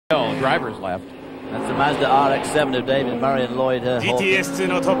Drivers left. That's the Mazda RX-7 of David Murray and Lloyd. GTS2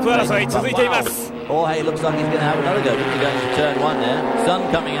 のトップ争い続いています。Oh, hey, looks like he's going to have another go. He's going to turn one there. Sun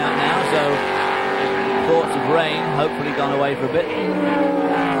coming out now, so thoughts of rain hopefully gone away for a bit.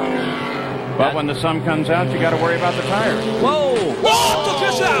 But when the sun comes out, you got to worry about the tires. Whoa!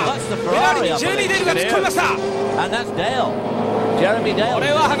 That's the Ferrari. Jeremy Dale が突っ込みました。 And that's Dale. Jeremy Dale. こ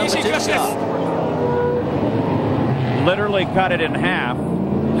れは激しいクラッシュです。 Literally cut it in half.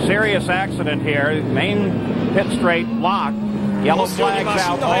 Serious accident here. Main pit straight blocked. Yellow flags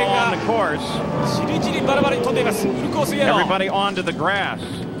out all on the course. Everybody onto the grass.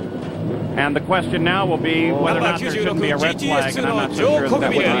 And the question now will be whether or not there should be a red flag, and I'm not so sure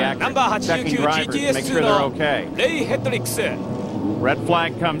that would be accurate. Checking drivers to make sure they're okay. Red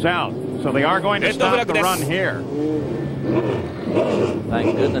flag comes out, so they are going to stop the run here.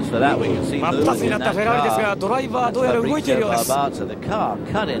 Thank goodness for that. We can see movement in that car. Barbazza, the car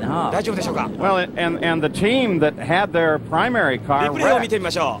cut in half. Well, and the team that had their primary car wrecked.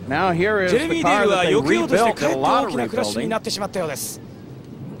 Now here is the car that they rebuilt. A lot of rebuilding.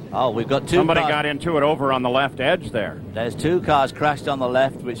 Oh, we've got two Somebody cars. got into it over on the left edge there. There's two cars crashed on the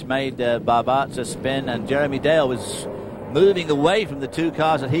left, which made Barbazza spin, and Jeremy Dale was moving away from the two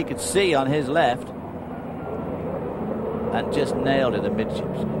cars that he could see on his left. And just nailed it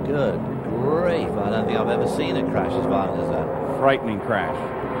amidships. Good grief. I don't think I've ever seen a crash as violent as that. Frightening crash.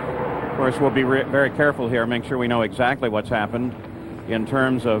 Of course, we'll be very careful here, make sure we know exactly what's happened in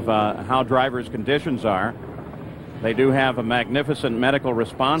terms of how drivers' conditions are. They do have a magnificent medical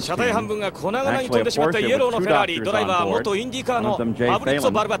response team. Actually, of course, it was two doctors on board. One of them, Jay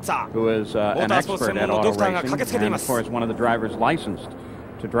Phelan, who is an expert at auto racing, and of course, one of the drivers licensed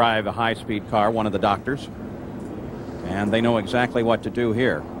to drive a high-speed car, one of the doctors. And they know exactly what to do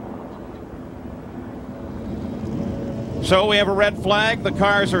here. So we have a red flag. The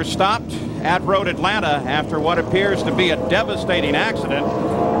cars are stopped at Road Atlanta after what appears to be a devastating accident.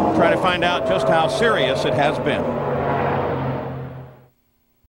 We'll try to find out just how serious it has been.